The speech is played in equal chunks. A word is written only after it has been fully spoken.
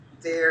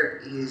there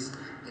is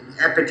an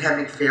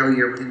epidemic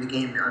failure within the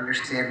game to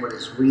understand what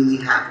is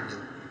really happening.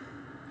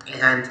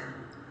 And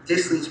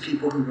this leads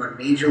people who run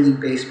Major League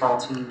Baseball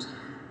teams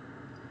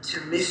to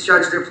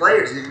misjudge their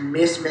players and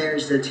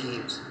mismanage their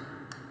teams.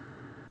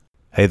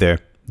 Hey there,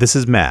 this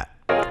is Matt,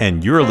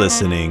 and you're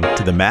listening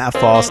to the Matt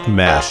Faust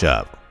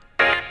Mashup.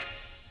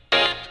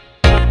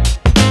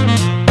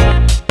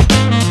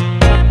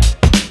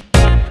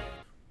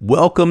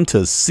 Welcome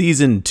to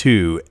Season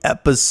 2,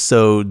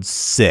 Episode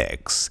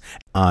 6.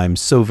 I'm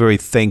so very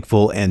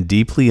thankful and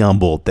deeply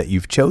humbled that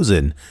you've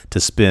chosen to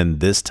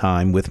spend this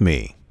time with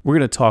me. We're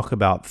going to talk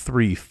about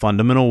 3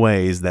 fundamental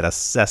ways that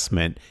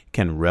assessment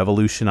can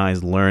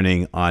revolutionize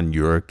learning on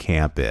your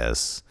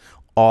campus.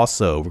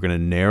 Also, we're going to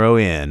narrow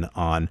in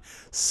on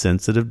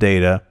sensitive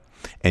data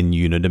and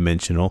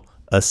unidimensional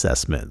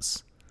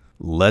assessments.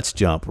 Let's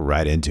jump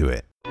right into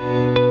it.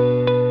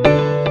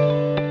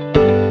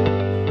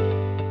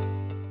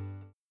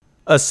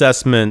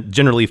 Assessment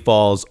generally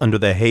falls under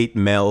the hate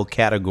mail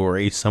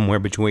category, somewhere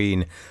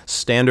between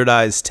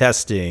standardized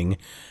testing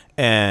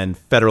and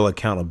federal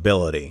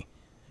accountability.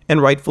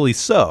 And rightfully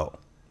so.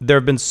 There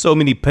have been so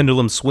many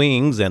pendulum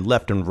swings and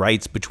left and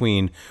rights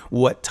between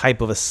what type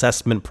of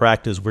assessment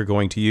practice we're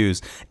going to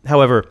use.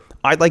 However,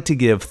 I'd like to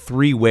give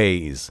 3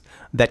 ways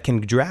that can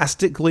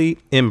drastically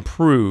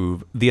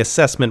improve the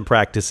assessment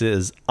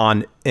practices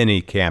on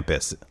any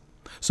campus.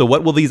 So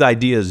what will these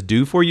ideas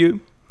do for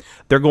you?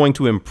 They're going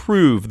to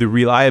improve the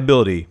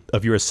reliability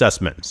of your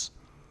assessments,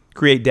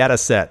 create data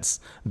sets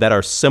that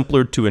are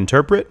simpler to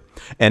interpret,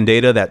 and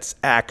data that's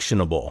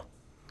actionable,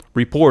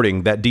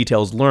 reporting that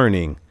details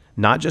learning,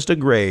 not just a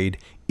grade,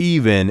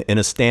 even in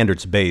a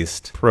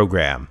standards-based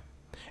program,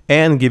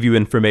 and give you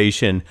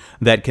information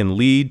that can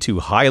lead to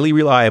highly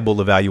reliable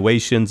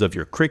evaluations of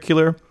your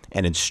curricular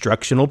and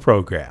instructional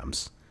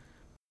programs.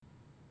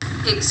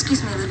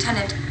 Excuse me,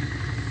 Lieutenant.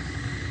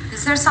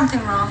 Is there something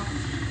wrong?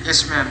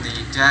 Yes, ma'am. The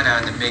data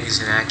on the MiG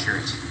is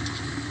inaccurate.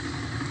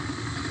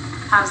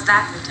 How's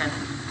that,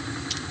 Lieutenant?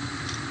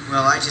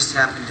 Well, I just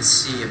happened to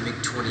see a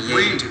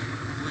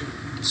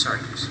MiG-28... Sorry,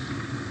 Goose.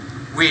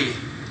 We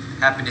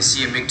happened to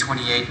see a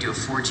MiG-28 do a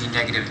 4G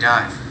negative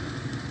dive.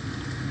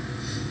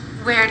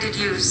 Where did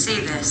you see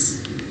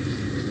this?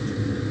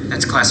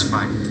 That's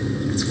classified.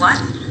 It's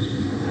what?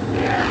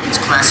 It's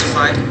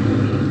classified.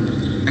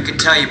 I could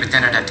tell you, but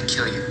then I'd have to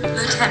kill you.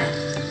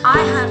 Lieutenant, I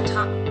have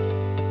time.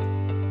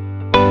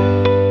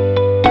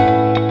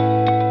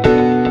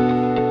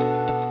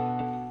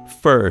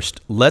 First,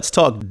 let's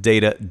talk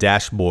data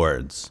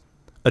dashboards.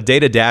 A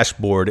data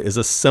dashboard is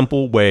a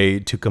simple way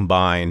to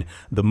combine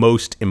the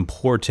most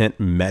important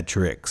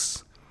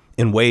metrics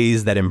in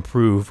ways that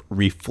improve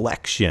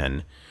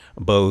reflection,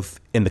 both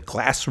in the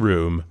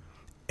classroom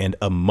and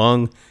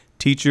among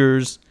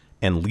teachers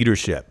and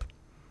leadership.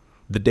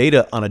 The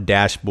data on a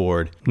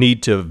dashboard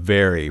need to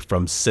vary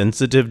from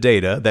sensitive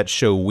data that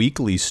show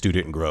weekly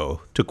student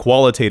growth to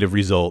qualitative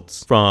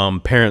results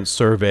from parent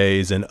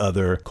surveys and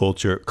other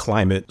culture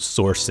climate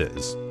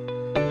sources.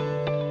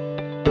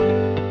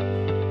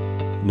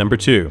 Number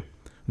 2,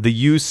 the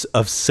use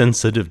of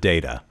sensitive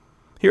data.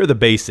 Here are the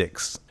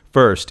basics.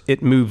 First,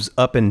 it moves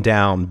up and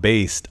down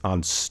based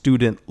on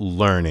student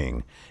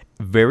learning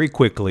very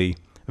quickly,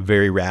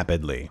 very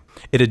rapidly.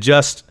 It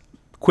adjusts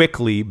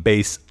quickly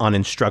based on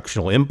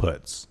instructional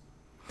inputs.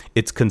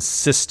 It's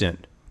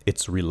consistent.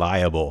 It's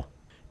reliable.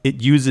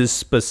 It uses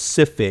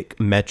specific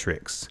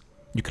metrics.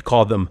 You could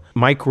call them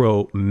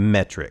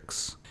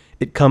micrometrics.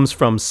 It comes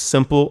from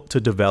simple to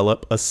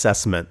develop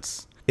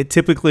assessments. It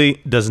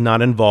typically does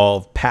not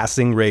involve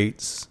passing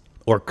rates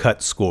or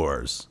cut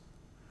scores.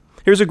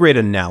 Here's a great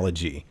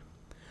analogy.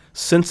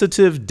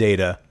 Sensitive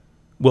data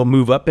will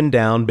move up and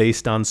down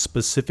based on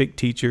specific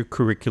teacher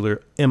curricular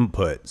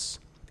inputs.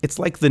 It's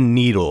like the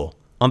needle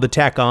on the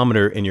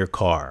tachometer in your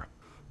car,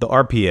 the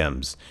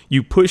RPMs.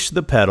 You push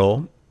the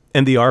pedal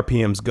and the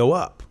RPMs go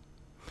up.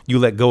 You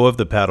let go of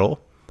the pedal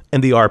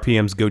and the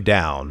RPMs go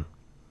down.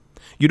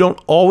 You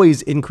don't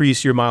always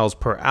increase your miles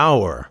per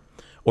hour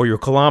or your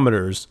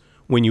kilometers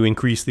when you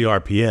increase the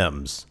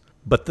RPMs,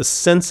 but the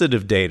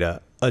sensitive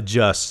data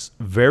adjusts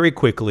very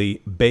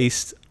quickly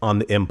based on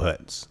the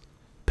inputs.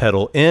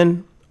 Pedal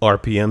in,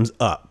 RPMs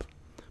up.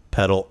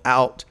 Pedal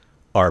out,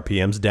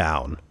 RPMs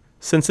down.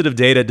 Sensitive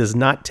data does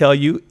not tell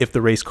you if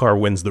the race car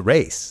wins the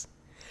race.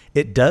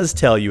 It does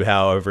tell you,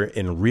 however,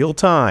 in real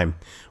time,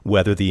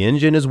 whether the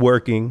engine is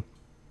working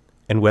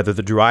and whether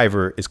the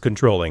driver is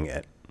controlling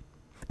it.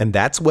 And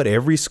that's what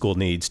every school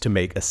needs to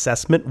make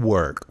assessment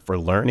work for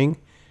learning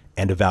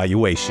and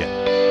evaluation.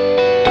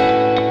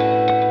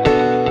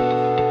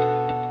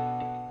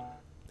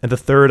 And the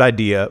third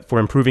idea for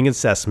improving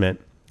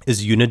assessment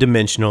is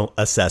unidimensional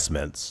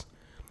assessments.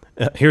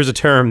 Here's a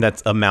term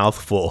that's a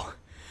mouthful,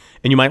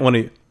 and you might want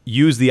to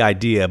use the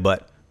idea,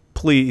 but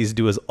please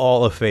do us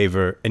all a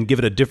favor and give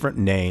it a different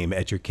name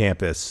at your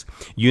campus.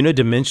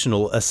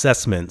 Unidimensional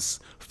assessments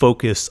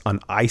focus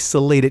on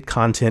isolated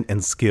content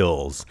and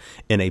skills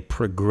in a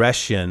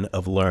progression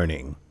of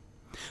learning.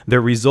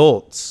 Their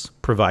results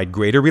provide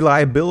greater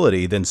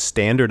reliability than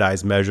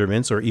standardized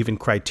measurements or even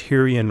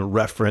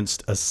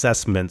criterion-referenced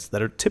assessments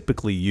that are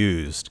typically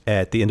used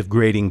at the end of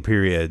grading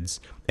periods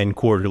and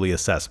quarterly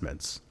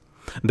assessments.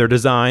 Their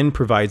design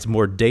provides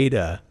more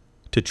data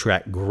to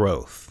track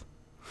growth.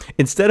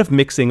 Instead of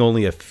mixing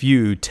only a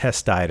few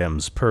test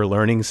items per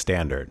learning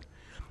standard,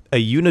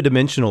 a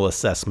unidimensional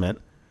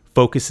assessment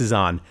focuses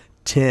on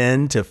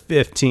 10 to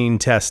 15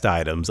 test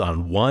items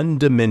on one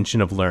dimension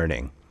of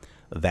learning.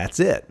 That's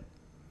it.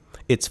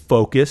 It's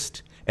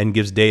focused and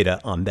gives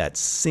data on that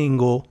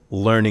single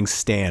learning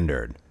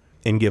standard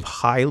and give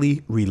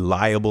highly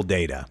reliable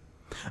data.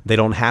 They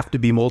don't have to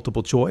be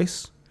multiple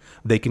choice.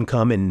 They can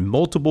come in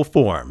multiple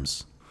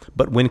forms.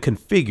 But when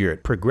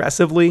configured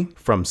progressively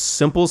from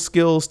simple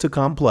skills to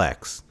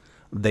complex,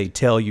 they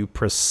tell you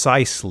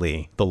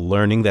precisely the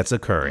learning that's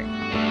occurring.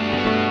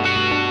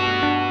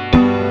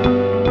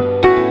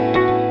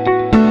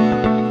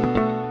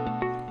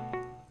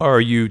 Are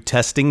you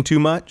testing too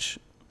much?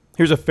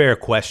 Here's a fair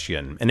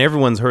question, and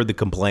everyone's heard the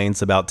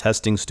complaints about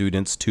testing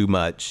students too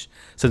much.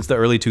 Since the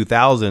early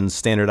 2000s,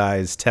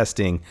 standardized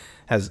testing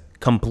has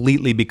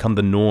completely become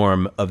the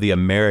norm of the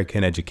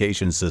American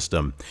education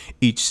system.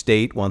 Each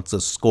state wants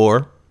a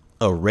score,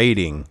 a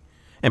rating,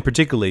 and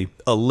particularly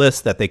a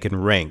list that they can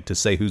rank to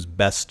say who's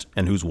best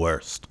and who's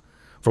worst.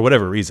 For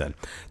whatever reason,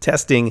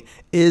 testing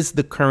is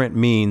the current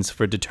means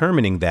for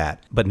determining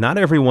that, but not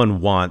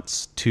everyone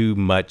wants too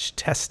much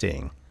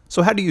testing.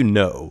 So how do you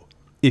know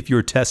if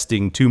you're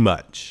testing too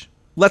much?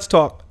 Let's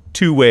talk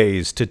 2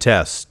 ways to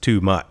test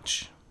too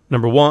much.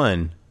 Number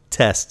 1,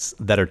 tests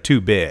that are too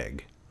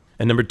big.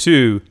 And number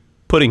 2,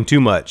 putting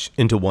too much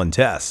into one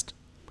test.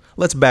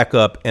 Let's back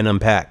up and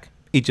unpack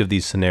each of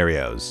these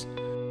scenarios.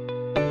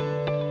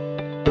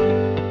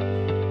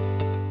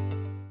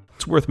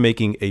 It's worth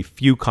making a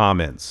few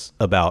comments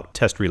about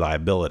test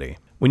reliability.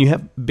 When you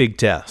have big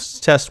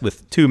tests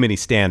with too many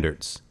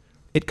standards,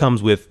 it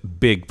comes with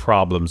big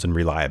problems in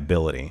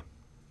reliability.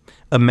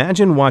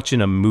 Imagine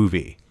watching a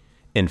movie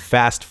in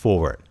fast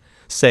forward,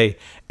 say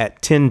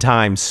at 10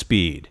 times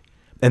speed,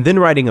 and then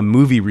writing a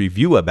movie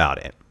review about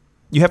it.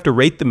 You have to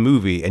rate the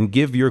movie and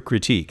give your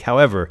critique.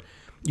 However,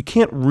 you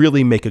can't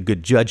really make a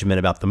good judgment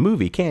about the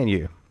movie, can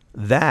you?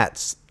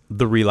 That's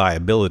the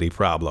reliability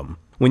problem.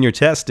 When your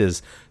test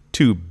is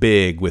too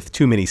big with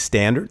too many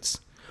standards,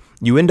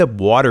 you end up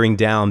watering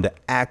down the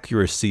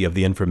accuracy of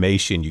the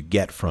information you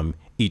get from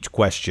each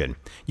question.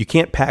 You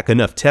can't pack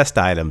enough test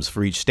items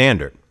for each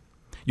standard.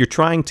 You're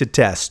trying to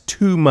test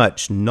too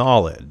much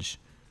knowledge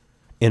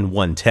in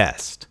one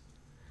test.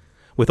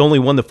 With only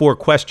 1 to 4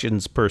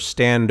 questions per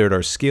standard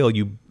or skill,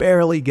 you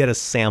barely get a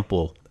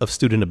sample of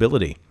student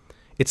ability.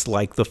 It's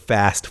like the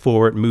fast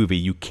forward movie.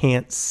 You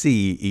can't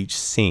see each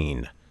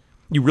scene.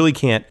 You really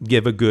can't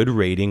give a good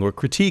rating or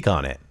critique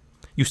on it.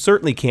 You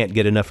certainly can't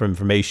get enough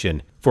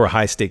information for a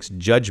high-stakes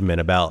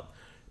judgment about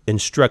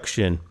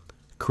instruction,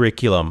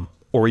 curriculum,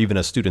 or even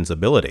a student's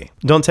ability.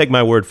 Don't take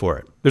my word for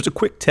it. There's a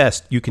quick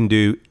test you can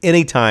do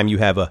anytime you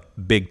have a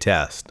big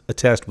test, a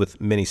test with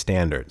many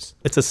standards.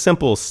 It's a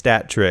simple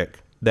stat trick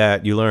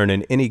that you learn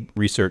in any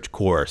research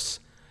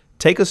course.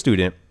 Take a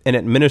student and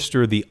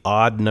administer the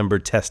odd number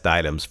test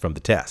items from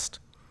the test.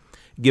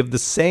 Give the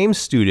same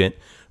student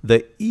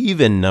the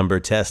even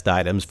number test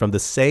items from the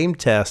same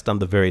test on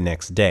the very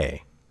next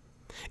day.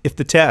 If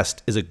the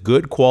test is a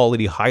good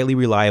quality, highly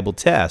reliable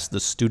test, the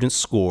student's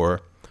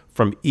score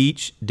from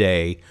each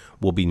day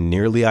will be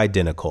nearly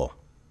identical.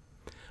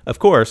 Of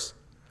course,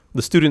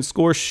 the student's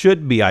score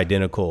should be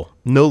identical.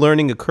 No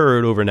learning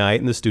occurred overnight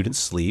in the student's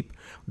sleep.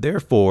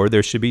 Therefore,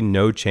 there should be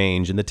no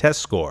change in the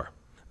test score.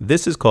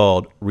 This is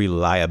called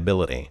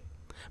reliability.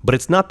 But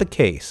it's not the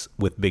case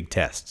with big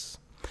tests.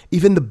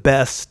 Even the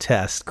best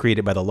tests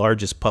created by the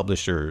largest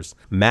publishers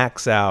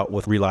max out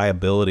with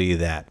reliability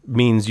that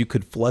means you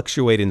could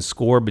fluctuate in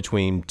score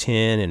between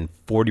 10 and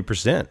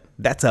 40%.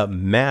 That's a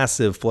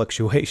massive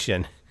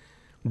fluctuation.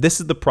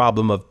 This is the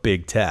problem of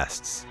big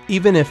tests.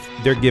 Even if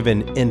they're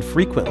given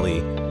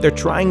infrequently, they're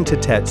trying to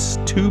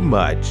test too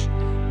much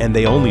and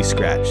they only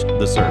scratch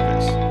the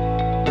surface.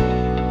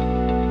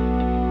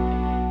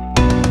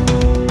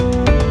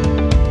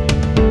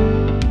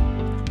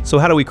 So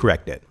how do we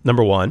correct it?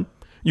 Number 1,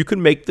 you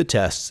can make the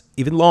tests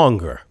even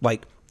longer,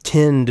 like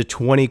 10 to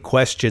 20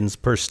 questions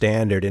per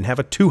standard and have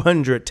a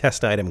 200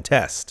 test item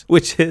test,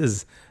 which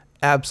is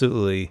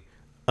absolutely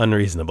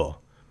unreasonable.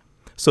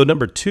 So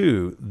number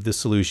 2, the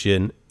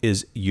solution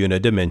is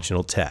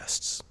unidimensional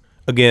tests.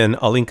 Again,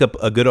 I'll link up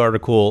a good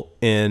article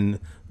in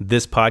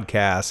this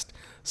podcast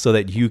so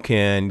that you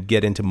can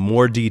get into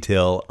more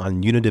detail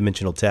on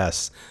unidimensional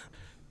tests.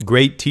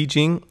 Great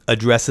teaching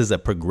addresses a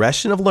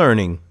progression of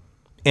learning,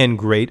 and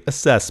great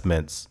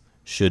assessments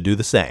should do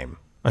the same.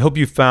 I hope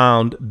you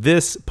found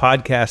this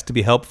podcast to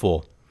be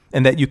helpful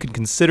and that you can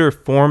consider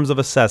forms of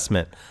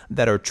assessment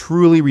that are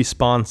truly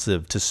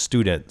responsive to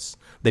students.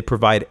 They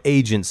provide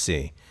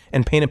agency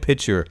and paint a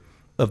picture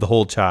of the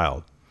whole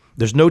child.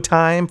 There's no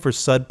time for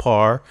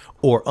subpar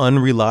or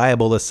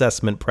unreliable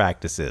assessment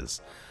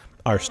practices.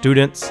 Our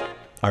students,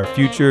 our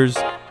futures,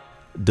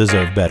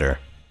 deserve better.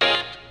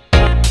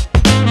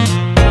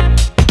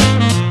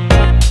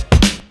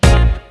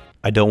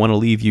 I don't want to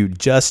leave you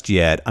just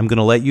yet. I'm going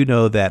to let you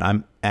know that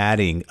I'm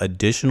adding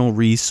additional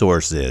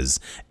resources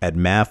at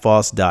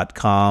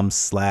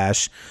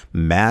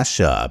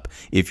mathfoss.com/mashup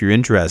if you're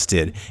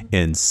interested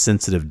in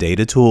sensitive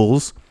data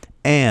tools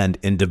and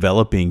in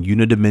developing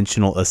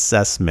unidimensional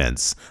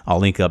assessments. I'll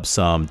link up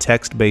some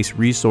text-based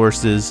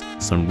resources,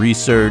 some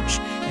research,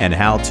 and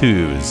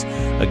how-tos.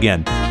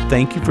 Again,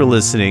 thank you for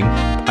listening.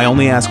 I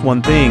only ask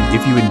one thing.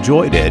 If you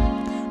enjoyed it,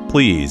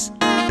 please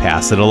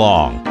pass it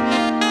along.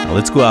 Now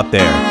let's go out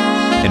there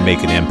and make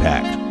an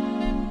impact.